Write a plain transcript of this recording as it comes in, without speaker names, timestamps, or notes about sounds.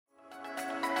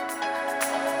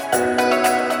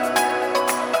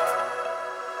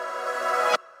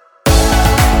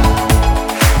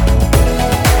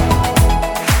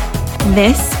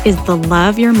This is the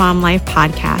Love Your Mom Life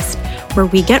podcast, where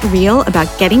we get real about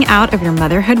getting out of your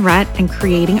motherhood rut and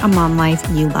creating a mom life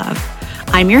you love.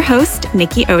 I'm your host,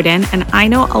 Nikki Oden, and I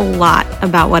know a lot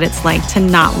about what it's like to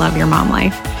not love your mom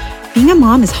life. Being a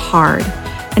mom is hard,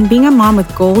 and being a mom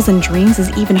with goals and dreams is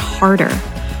even harder.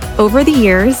 Over the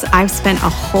years, I've spent a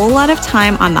whole lot of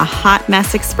time on the Hot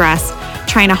Mess Express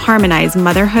trying to harmonize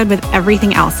motherhood with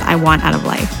everything else I want out of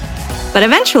life. But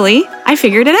eventually, I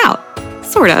figured it out.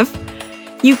 Sort of.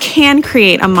 You can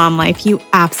create a mom life you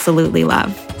absolutely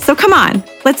love. So come on,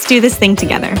 let's do this thing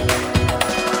together.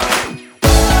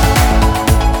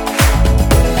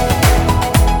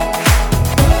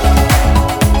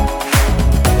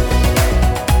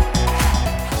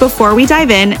 Before we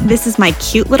dive in, this is my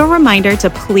cute little reminder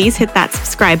to please hit that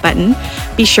subscribe button.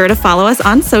 Be sure to follow us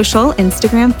on social,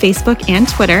 Instagram, Facebook, and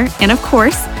Twitter. And of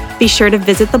course, be sure to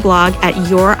visit the blog at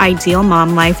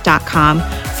youridealmomlife.com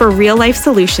for real-life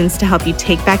solutions to help you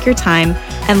take back your time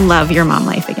and love your mom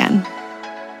life again.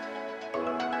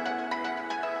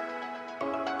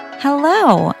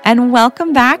 Hello, and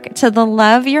welcome back to the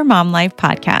Love Your Mom Life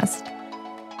podcast.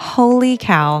 Holy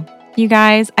cow, you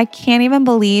guys, I can't even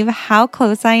believe how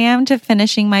close I am to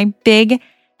finishing my big,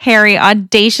 hairy,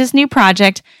 audacious new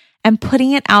project and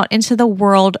putting it out into the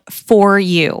world for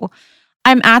you.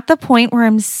 I'm at the point where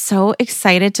I'm so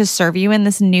excited to serve you in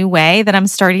this new way that I'm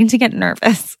starting to get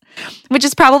nervous, which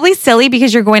is probably silly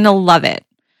because you're going to love it.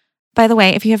 By the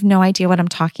way, if you have no idea what I'm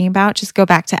talking about, just go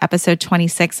back to episode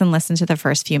 26 and listen to the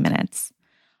first few minutes.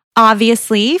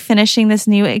 Obviously, finishing this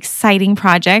new exciting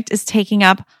project is taking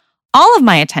up all of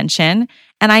my attention,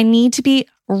 and I need to be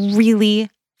really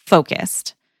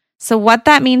focused. So what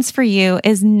that means for you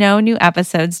is no new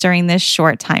episodes during this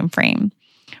short time frame.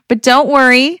 But don't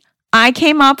worry, I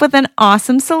came up with an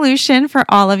awesome solution for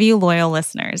all of you loyal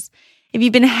listeners. If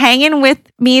you've been hanging with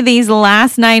me these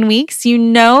last 9 weeks, you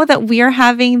know that we are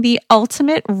having the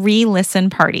ultimate re-listen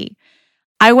party.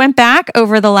 I went back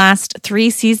over the last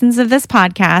 3 seasons of this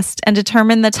podcast and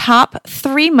determined the top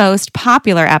 3 most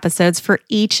popular episodes for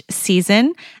each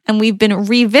season, and we've been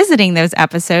revisiting those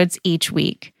episodes each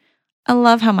week. I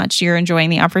love how much you're enjoying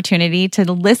the opportunity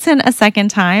to listen a second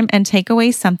time and take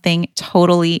away something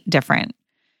totally different.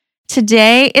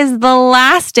 Today is the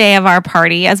last day of our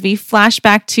party as we flash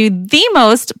back to the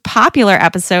most popular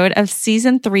episode of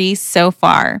season 3 so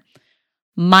far.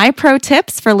 My pro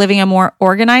tips for living a more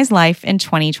organized life in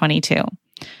 2022.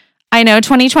 I know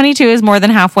 2022 is more than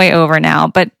halfway over now,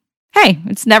 but hey,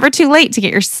 it's never too late to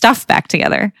get your stuff back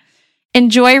together.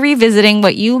 Enjoy revisiting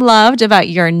what you loved about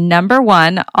your number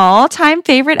 1 all-time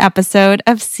favorite episode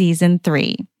of season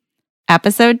 3.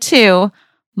 Episode 2,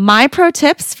 my pro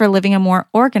tips for living a more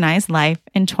organized life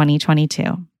in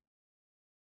 2022.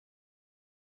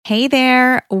 Hey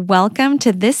there, welcome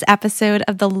to this episode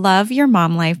of the Love Your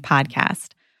Mom Life podcast.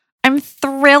 I'm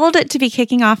thrilled to be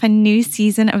kicking off a new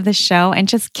season of the show and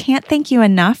just can't thank you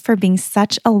enough for being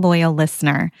such a loyal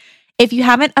listener. If you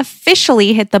haven't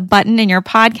officially hit the button in your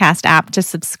podcast app to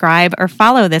subscribe or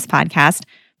follow this podcast,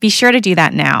 be sure to do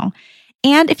that now.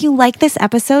 And if you like this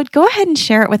episode, go ahead and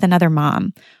share it with another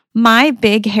mom. My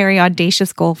big, hairy,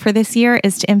 audacious goal for this year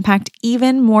is to impact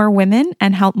even more women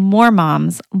and help more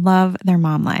moms love their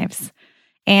mom lives.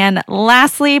 And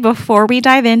lastly, before we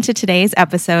dive into today's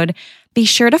episode, be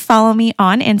sure to follow me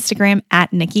on Instagram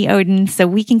at Nikki Oden so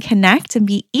we can connect and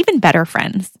be even better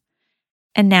friends.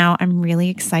 And now I'm really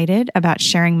excited about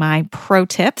sharing my pro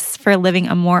tips for living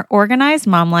a more organized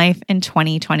mom life in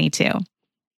 2022.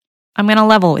 I'm going to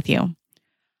level with you.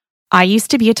 I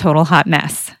used to be a total hot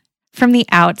mess. From the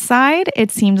outside,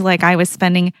 it seemed like I was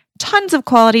spending tons of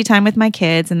quality time with my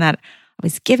kids and that I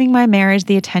was giving my marriage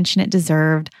the attention it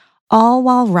deserved, all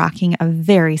while rocking a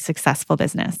very successful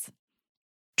business.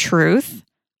 Truth,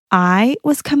 I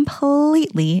was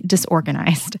completely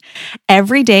disorganized.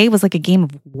 Every day was like a game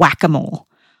of whack-a-mole.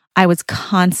 I was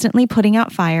constantly putting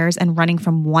out fires and running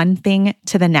from one thing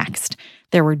to the next.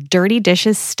 There were dirty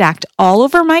dishes stacked all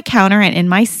over my counter and in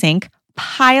my sink,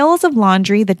 piles of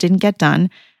laundry that didn't get done,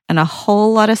 and a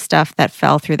whole lot of stuff that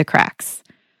fell through the cracks.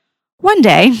 One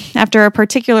day, after a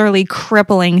particularly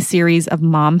crippling series of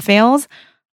mom fails,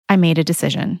 I made a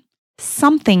decision.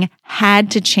 Something had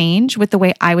to change with the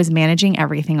way I was managing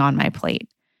everything on my plate.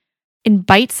 In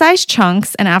bite-sized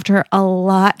chunks and after a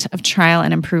lot of trial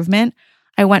and improvement,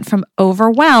 I went from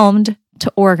overwhelmed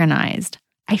to organized.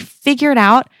 I figured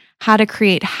out how to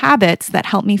create habits that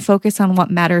help me focus on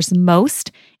what matters most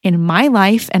in my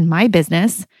life and my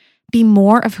business, be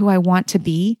more of who I want to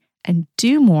be, and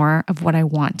do more of what I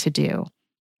want to do.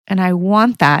 And I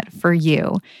want that for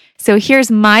you. So here's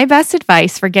my best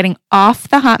advice for getting off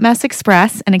the Hot Mess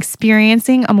Express and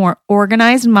experiencing a more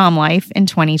organized mom life in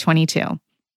 2022.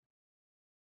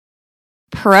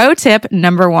 Pro tip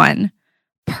number 1,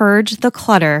 purge the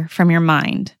clutter from your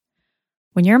mind.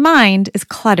 When your mind is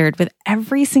cluttered with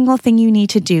every single thing you need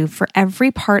to do for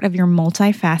every part of your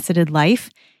multifaceted life,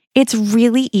 it's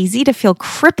really easy to feel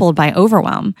crippled by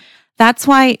overwhelm. That's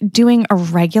why doing a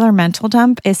regular mental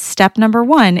dump is step number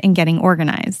 1 in getting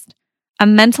organized. A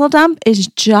mental dump is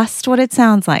just what it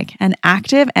sounds like, an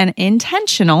active and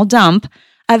intentional dump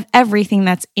of everything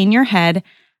that's in your head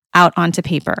out onto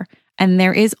paper. And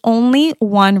there is only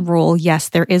one rule. Yes,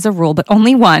 there is a rule, but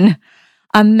only one.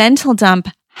 A mental dump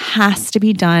has to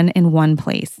be done in one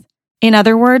place. In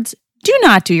other words, do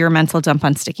not do your mental dump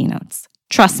on sticky notes.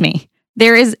 Trust me,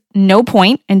 there is no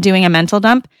point in doing a mental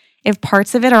dump if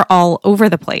parts of it are all over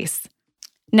the place.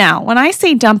 Now, when I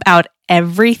say dump out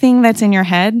everything that's in your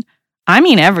head, I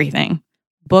mean everything.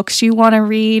 Books you want to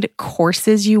read,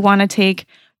 courses you want to take,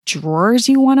 drawers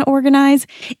you want to organize.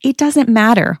 It doesn't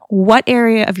matter what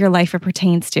area of your life it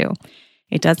pertains to.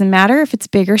 It doesn't matter if it's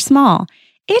big or small.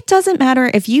 It doesn't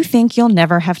matter if you think you'll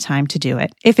never have time to do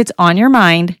it. If it's on your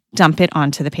mind, dump it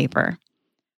onto the paper.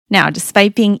 Now,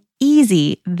 despite being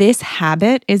easy, this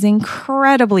habit is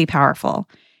incredibly powerful.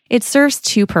 It serves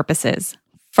 2 purposes.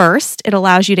 First, it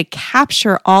allows you to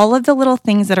capture all of the little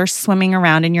things that are swimming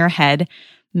around in your head,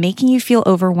 making you feel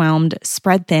overwhelmed,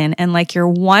 spread thin, and like you're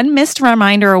one missed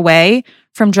reminder away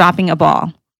from dropping a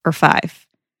ball or 5.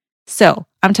 So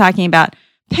I'm talking about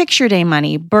picture day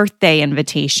money, birthday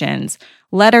invitations,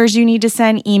 letters you need to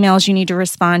send, emails you need to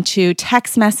respond to,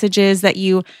 text messages that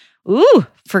you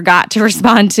forgot to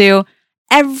respond to,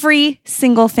 every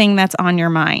single thing that's on your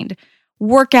mind.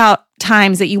 Workout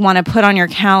times that you want to put on your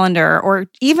calendar, or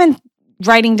even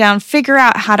writing down, figure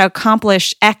out how to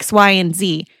accomplish X, Y, and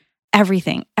Z.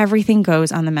 Everything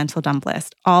goes on the mental dump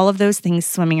list. All of those things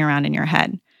swimming around in your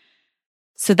head.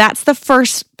 So that's the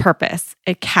first purpose.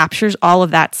 It captures all of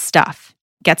that stuff,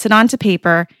 gets it onto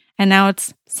paper, and now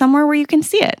it's somewhere where you can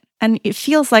see it. And it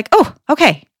feels like, oh,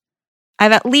 okay,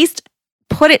 I've at least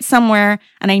put it somewhere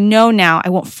and I know now I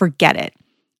won't forget it.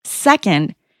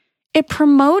 Second, it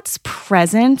promotes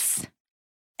presence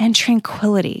and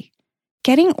tranquility.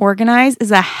 Getting organized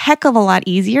is a heck of a lot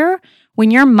easier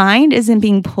when your mind isn't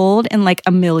being pulled in like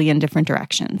a million different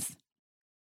directions.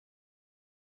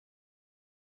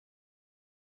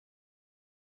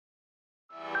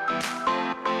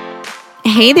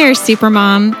 Hey there,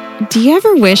 Supermom. Do you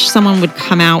ever wish someone would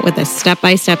come out with a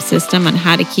step-by-step system on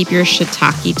how to keep your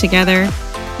shiitake together?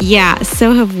 Yeah,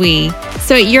 so have we.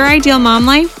 So at Your Ideal Mom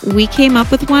Life, we came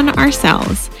up with one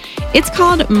ourselves. It's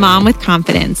called Mom with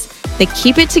Confidence, the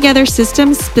Keep It Together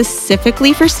system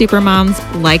specifically for supermoms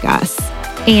like us.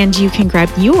 And you can grab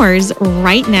yours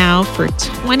right now for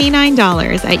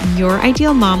 $29 at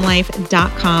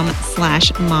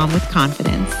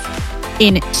youridealmomlife.com/momwithconfidence.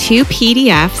 In 2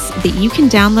 PDFs that you can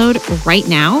download right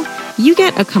now, you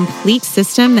get a complete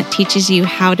system that teaches you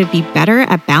how to be better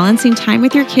at balancing time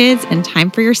with your kids and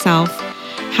time for yourself,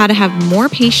 how to have more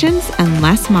patience and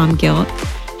less mom guilt,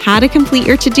 how to complete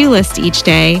your to-do list each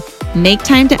day, make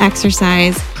time to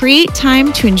exercise, create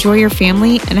time to enjoy your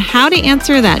family, and how to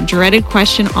answer that dreaded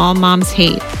question all moms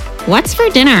hate: what's for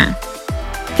dinner?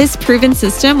 This proven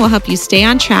system will help you stay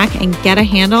on track and get a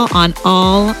handle on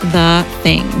all the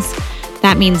things.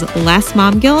 That means less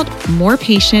mom guilt, more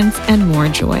patience, and more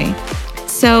joy.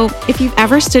 So if you've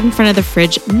ever stood in front of the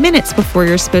fridge minutes before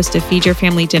you're supposed to feed your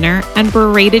family dinner and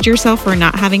berated yourself for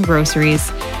not having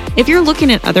groceries, if you're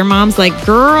looking at other moms like,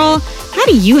 girl, how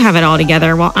do you have it all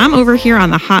together while I'm over here on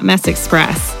the Hot Mess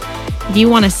Express? If you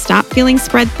want to stop feeling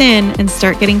spread thin and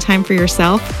start getting time for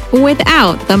yourself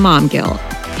without the mom guilt,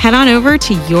 head on over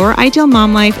to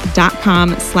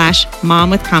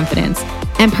youridealmomlife.com/momwithconfidence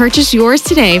and purchase yours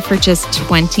today for just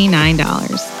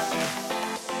 $29.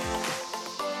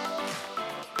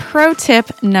 Pro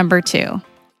tip number 2,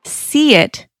 see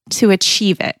it to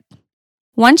achieve it.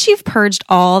 Once you've purged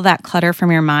all that clutter from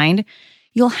your mind,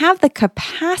 you'll have the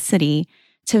capacity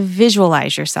to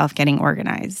visualize yourself getting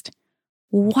organized.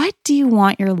 What do you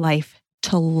want your life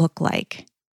to look like?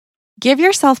 Give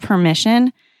yourself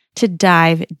permission to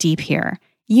dive deep here.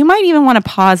 You might even want to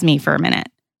pause me for a minute.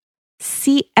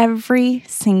 See every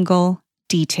single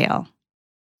detail.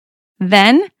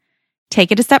 Then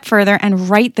take it a step further and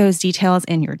write those details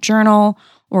in your journal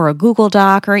or a Google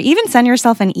Doc, or even send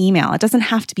yourself an email. It doesn't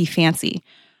have to be fancy.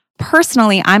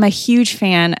 Personally, I'm a huge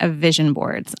fan of vision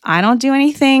boards. I don't do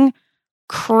anything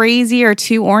crazy or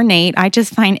too ornate. I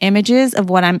just find images of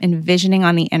what I'm envisioning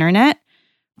on the internet,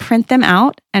 print them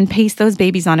out, and paste those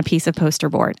babies on a piece of poster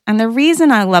board. And the reason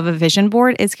I love a vision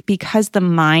board is because the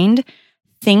mind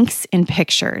thinks in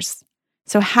pictures.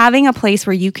 So having a place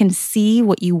where you can see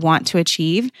what you want to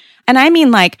achieve, and I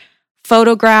mean like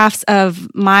photographs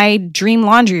of my dream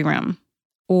laundry room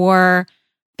or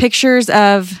pictures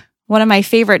of one of my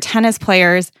favorite tennis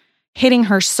players hitting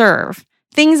her serve,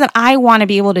 things that I want to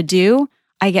be able to do,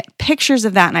 I get pictures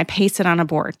of that and I paste it on a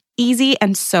board. Easy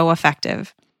and so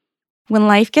effective. When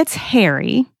life gets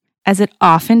hairy, as it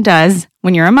often does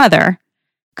when you're a mother,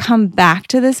 come back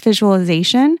to this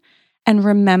visualization and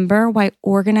remember why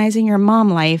organizing your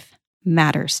mom life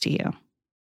matters to you.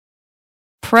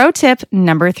 Pro tip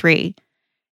number 3,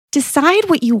 decide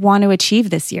what you want to achieve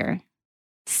this year.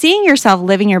 Seeing yourself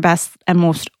living your best and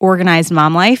most organized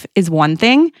mom life is one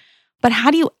thing, but how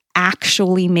do you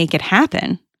actually make it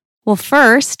happen? Well,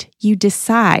 first, you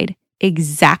decide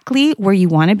exactly where you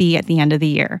want to be at the end of the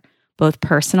year, both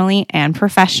personally and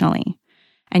professionally.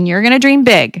 And you're going to dream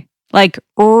big, like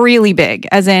really big,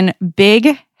 as in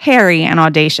big, hairy, and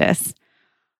audacious.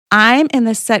 I'm in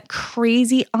the set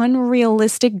crazy,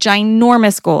 unrealistic,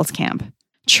 ginormous goals camp.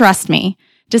 Trust me,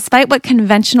 despite what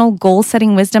conventional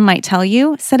goal-setting wisdom might tell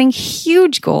you, setting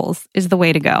huge goals is the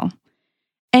way to go.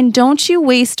 And don't you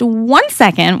waste 1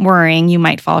 second worrying you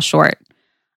might fall short.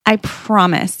 I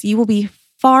promise you will be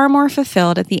far more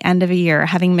fulfilled at the end of a year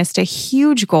having missed a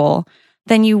huge goal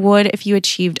than you would if you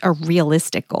achieved a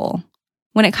realistic goal.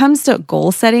 When it comes to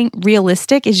goal setting,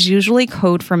 realistic is usually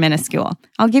code for minuscule.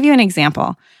 I'll give you an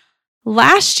example.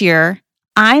 Last year,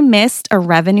 I missed a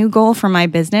revenue goal for my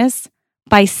business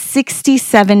by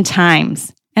 67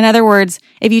 times. In other words,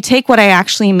 if you take what I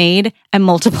actually made and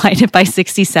multiplied it by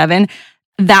 67,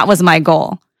 that was my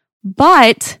goal.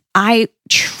 But I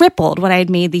tripled what I had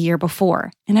made the year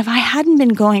before. And if I hadn't been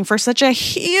going for such a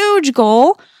huge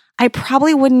goal, I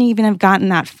probably wouldn't even have gotten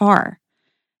that far.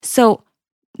 So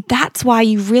that's why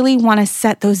you really want to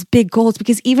set those big goals,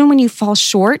 because even when you fall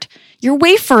short, you're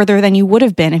way further than you would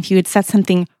have been if you had set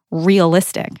something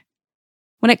realistic.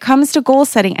 When it comes to goal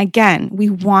setting, again, we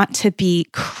want to be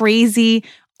crazy,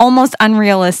 almost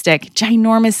unrealistic,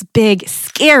 ginormous, big,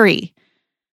 scary.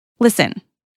 Listen,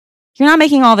 you're not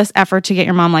making all this effort to get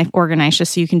your mom life organized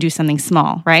just so you can do something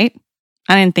small, right?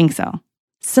 I didn't think so.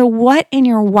 So what in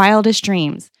your wildest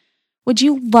dreams would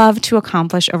you love to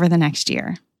accomplish over the next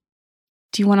year?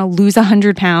 Do you want to lose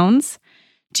 100 pounds?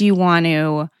 Do you want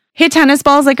to hit tennis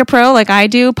balls like a pro, like I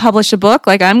do, publish a book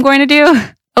like I'm going to do,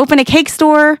 open a cake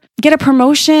store, get a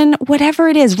promotion, whatever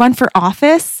it is, run for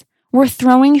office? We're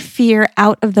throwing fear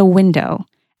out of the window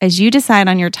as you decide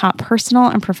on your top personal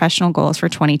and professional goals for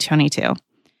 2022.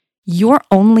 Your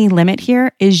only limit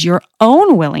here is your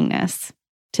own willingness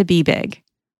to be big.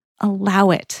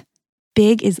 Allow it.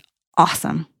 Big is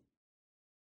awesome.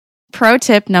 Pro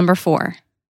tip number 4,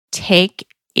 take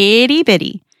itty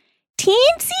bitty,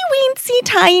 teensy weensy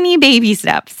tiny baby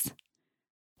steps.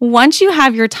 Once you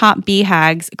have your top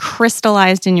BHAGs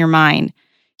crystallized in your mind,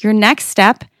 your next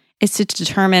step is to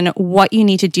determine what you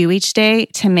need to do each day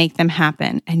to make them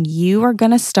happen. And you are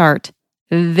going to start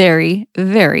very,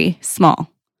 very small.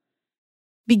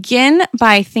 Begin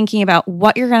by thinking about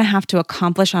what you're going to have to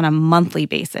accomplish on a monthly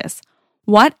basis.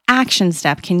 What action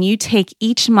step can you take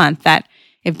each month that,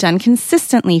 if done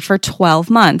consistently for 12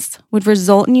 months, would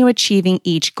result in you achieving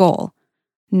each goal?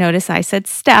 Notice I said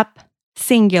step,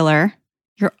 singular.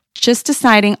 You're just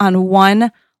deciding on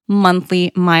one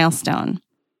monthly milestone.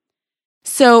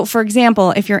 So, for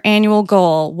example, if your annual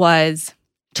goal was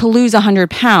to lose 100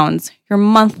 pounds, your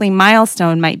monthly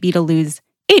milestone might be to lose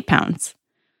 8 pounds.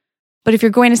 But if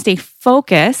you're going to stay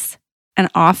focused and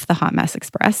off the hot mess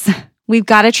express, we've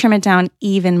got to trim it down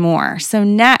even more. So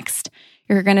next,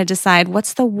 you're going to decide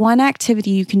what's the one activity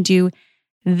you can do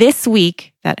this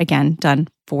week that, again, done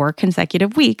 4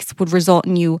 consecutive weeks, would result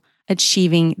in you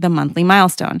achieving the monthly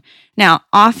milestone. Now,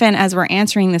 often as we're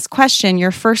answering this question,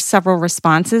 your first several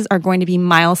responses are going to be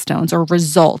milestones or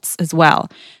results as well.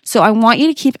 So I want you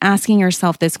to keep asking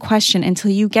yourself this question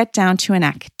until you get down to an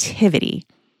activity.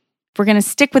 If we're going to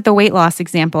stick with the weight loss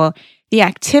example, the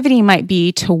activity might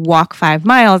be to walk 5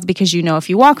 miles, because you know if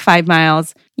you walk 5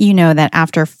 miles, you know that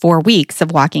after 4 weeks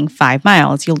of walking 5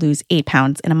 miles, you'll lose 8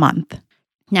 pounds in a month.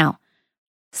 Now,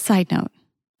 side note,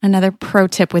 another pro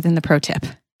tip within the pro tip.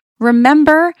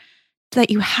 Remember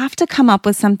that you have to come up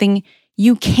with something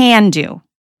you can do,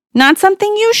 not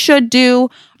something you should do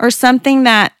or something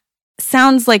that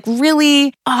sounds like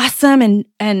really awesome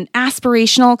and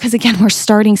aspirational, because again, we're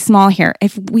starting small here.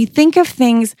 If we think of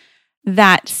things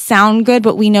that sound good,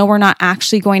 but we know we're not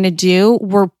actually going to do,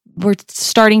 we're we're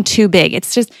starting too big.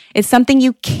 It's something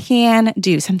you can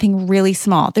do, something really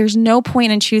small. There's no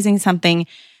point in choosing something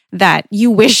that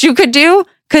you wish you could do,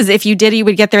 because if you did, you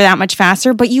would get there that much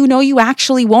faster, but you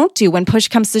actually won't do when push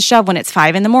comes to shove, when it's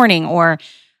 5 a.m. or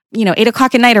 8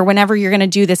 o'clock at night, or whenever you're going to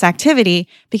do this activity,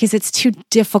 because it's too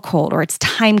difficult or it's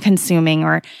time consuming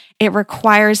or it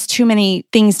requires too many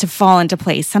things to fall into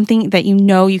place, something that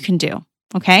you can do.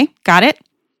 Okay, got it?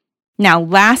 Now,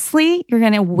 lastly, you're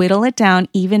going to whittle it down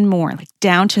even more, like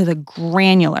down to the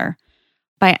granular,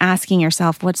 by asking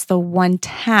yourself, what's the one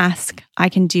task I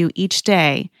can do each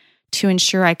day to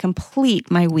ensure I complete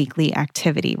my weekly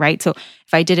activity, right? So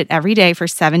if I did it every day for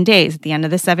 7 days, at the end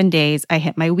of the 7 days, I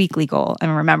hit my weekly goal.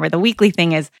 And remember, the weekly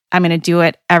thing is I'm going to do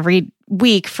it every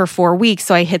week for 4 weeks.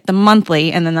 So I hit the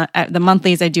monthly, and then the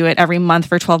monthlies, I do it every month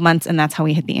for 12 months. And that's how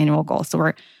we hit the annual goal. So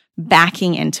we're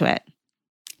backing into it.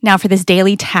 Now for this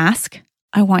daily task,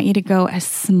 I want you to go as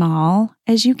small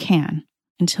as you can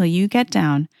until you get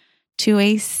down to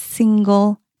a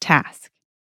single task.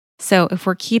 So if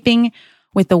we're keeping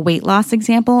with the weight loss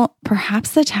example,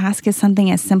 perhaps the task is something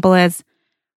as simple as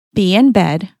be in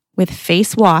bed with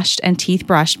face washed and teeth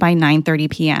brushed by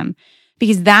 9:30 p.m.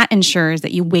 because that ensures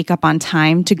that you wake up on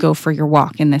time to go for your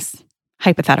walk in this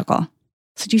hypothetical.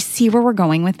 So do you see where we're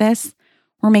going with this?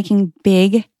 We're making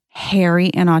big,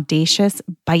 hairy, and audacious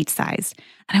bite-sized.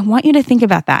 And I want you to think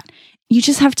about that. You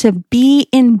just have to be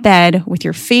in bed with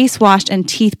your face washed and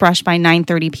teeth brushed by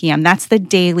 9:30 p.m. That's the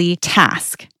daily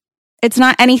task. It's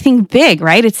not anything big,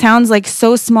 right? It sounds like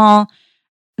so small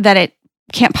that it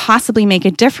can't possibly make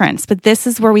a difference. But this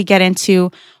is where we get into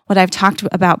what I've talked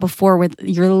about before with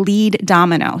your lead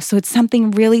domino. So it's something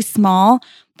really small,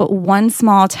 but one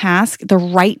small task, the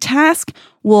right task,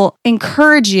 will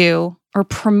encourage you or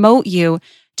promote you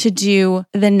to do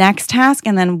the next task.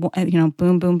 And then,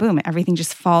 boom, boom, boom, everything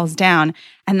just falls down.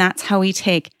 And that's how we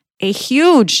take a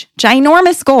huge,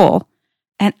 ginormous goal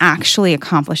and actually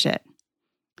accomplish it.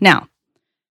 Now,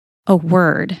 a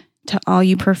word to all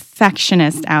you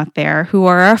perfectionists out there who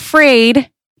are afraid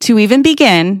to even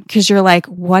begin because you're like,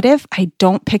 what if I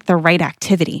don't pick the right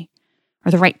activity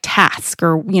or the right task,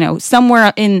 or,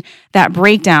 somewhere in that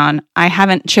breakdown, I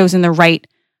haven't chosen the right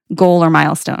goal or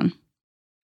milestone.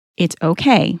 It's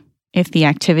okay if the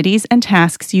activities and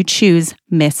tasks you choose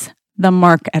miss the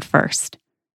mark at first.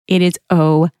 It is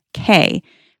okay,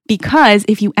 because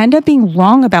if you end up being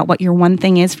wrong about what your one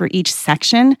thing is for each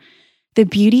section, the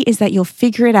beauty is that you'll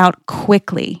figure it out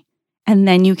quickly and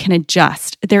then you can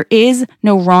adjust. There is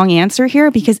no wrong answer here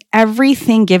because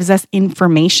everything gives us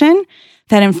information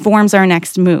that informs our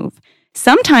next move.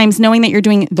 Sometimes knowing that you're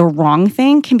doing the wrong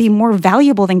thing can be more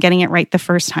valuable than getting it right the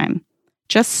first time.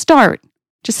 Just start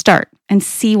and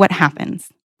see what happens.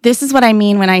 This is what I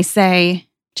mean when I say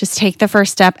just take the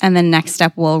first step and the next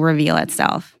step will reveal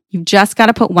itself. You've just got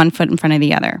to put one foot in front of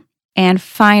the other. And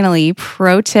finally,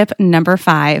 pro tip number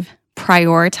 5,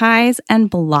 prioritize and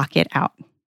block it out.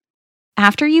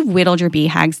 After you've whittled your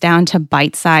BHAGs down to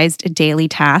bite-sized daily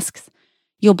tasks,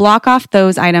 you'll block off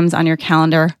those items on your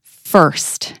calendar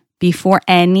first, before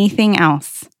anything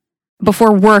else,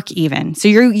 before work even. So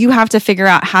you have to figure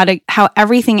out how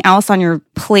everything else on your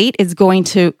plate is going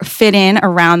to fit in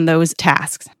around those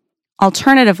tasks.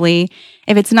 Alternatively,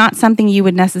 if it's not something you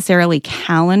would necessarily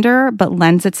calendar, but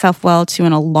lends itself well to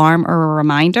an alarm or a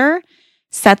reminder,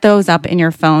 set those up in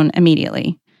your phone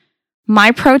immediately.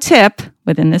 My pro tip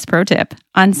within this pro tip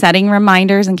on setting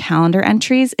reminders and calendar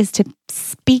entries is to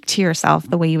speak to yourself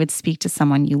the way you would speak to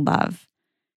someone you love.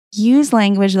 Use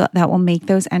language that will make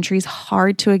those entries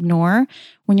hard to ignore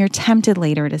when you're tempted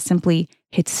later to simply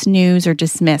hit snooze or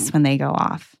dismiss when they go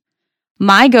off.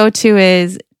 My go-to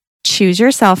is choose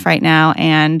yourself right now,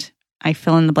 and I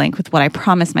fill in the blank with what I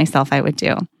promised myself I would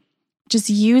do. Just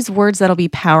use words that'll be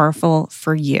powerful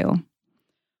for you.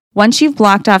 Once you've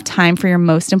blocked off time for your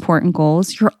most important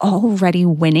goals, you're already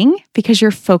winning because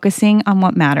you're focusing on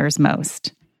what matters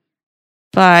most.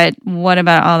 But what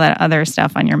about all that other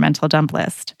stuff on your mental dump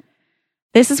list?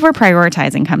 This is where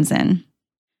prioritizing comes in.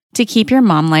 To keep your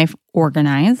mom life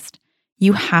organized,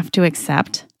 you have to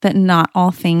accept that not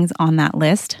all things on that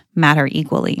list matter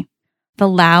equally. The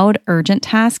loud, urgent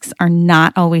tasks are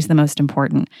not always the most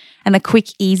important, and the quick,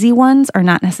 easy ones are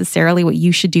not necessarily what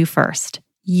you should do first.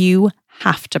 You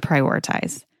have to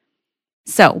prioritize.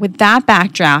 So with that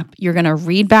backdrop, you're going to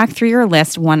read back through your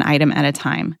list one item at a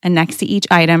time. And next to each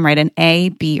item, write an A,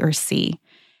 B, or C.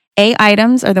 A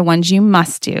items are the ones you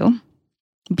must do.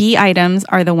 B items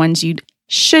are the ones you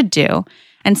should do.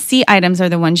 And C items are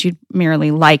the ones you'd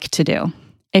merely like to do.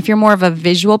 If you're more of a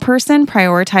visual person,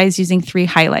 prioritize using 3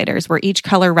 highlighters where each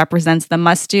color represents the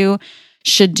must do,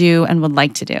 should do, and would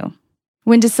like to do.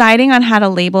 When deciding on how to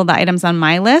label the items on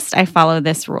my list, I follow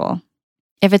this rule.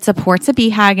 If it supports a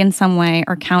BHAG in some way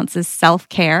or counts as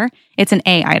self-care, it's an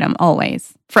A item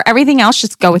always. For everything else,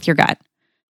 just go with your gut.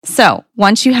 So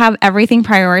once you have everything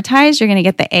prioritized, you're going to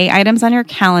get the A items on your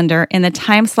calendar in the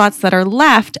time slots that are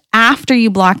left after you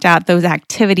blocked out those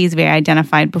activities we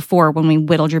identified before when we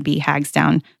whittled your BHAGs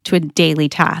down to a daily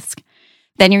task.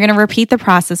 Then you're going to repeat the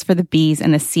process for the Bs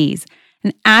and the Cs.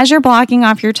 And as you're blocking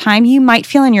off your time, you might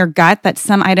feel in your gut that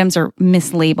some items are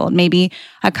mislabeled. Maybe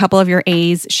a couple of your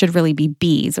A's should really be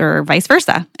B's or vice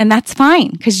versa. And that's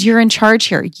fine because you're in charge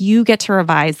here. You get to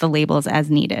revise the labels as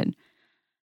needed.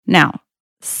 Now,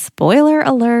 spoiler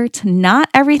alert, not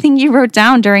everything you wrote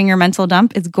down during your mental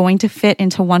dump is going to fit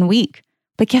into 1 week.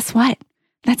 But guess what?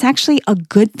 That's actually a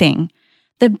good thing.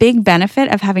 The big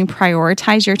benefit of having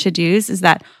prioritized your to-dos is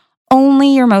that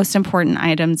only your most important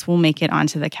items will make it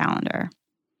onto the calendar.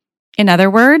 In other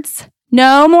words,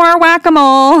 no more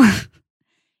whack-a-mole.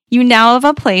 You now have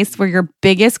a place where your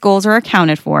biggest goals are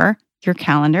accounted for, your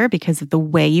calendar, because of the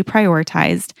way you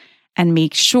prioritized and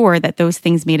make sure that those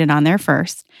things made it on there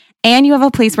first. And you have a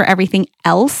place where everything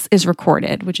else is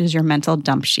recorded, which is your mental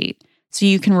dump sheet. So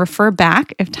you can refer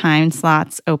back if time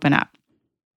slots open up.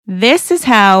 This is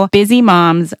how busy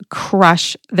moms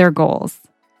crush their goals.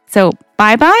 So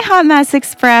bye-bye Hot Mess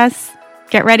Express.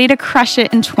 Get ready to crush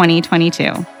it in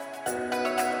 2022.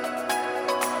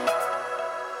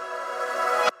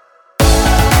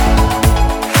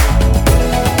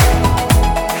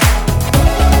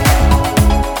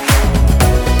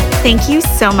 Thank you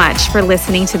so much for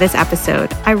listening to this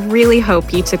episode. I really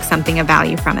hope you took something of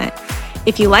value from it.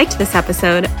 If you liked this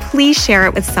episode, please share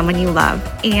it with someone you love,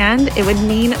 and it would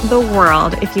mean the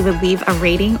world if you would leave a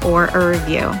rating or a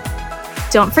review.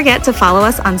 Don't forget to follow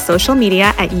us on social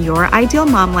media at Your Ideal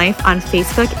Mom Life on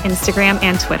Facebook, Instagram,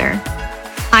 and Twitter.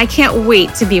 I can't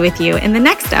wait to be with you in the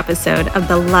next episode of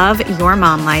the Love Your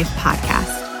Mom Life podcast.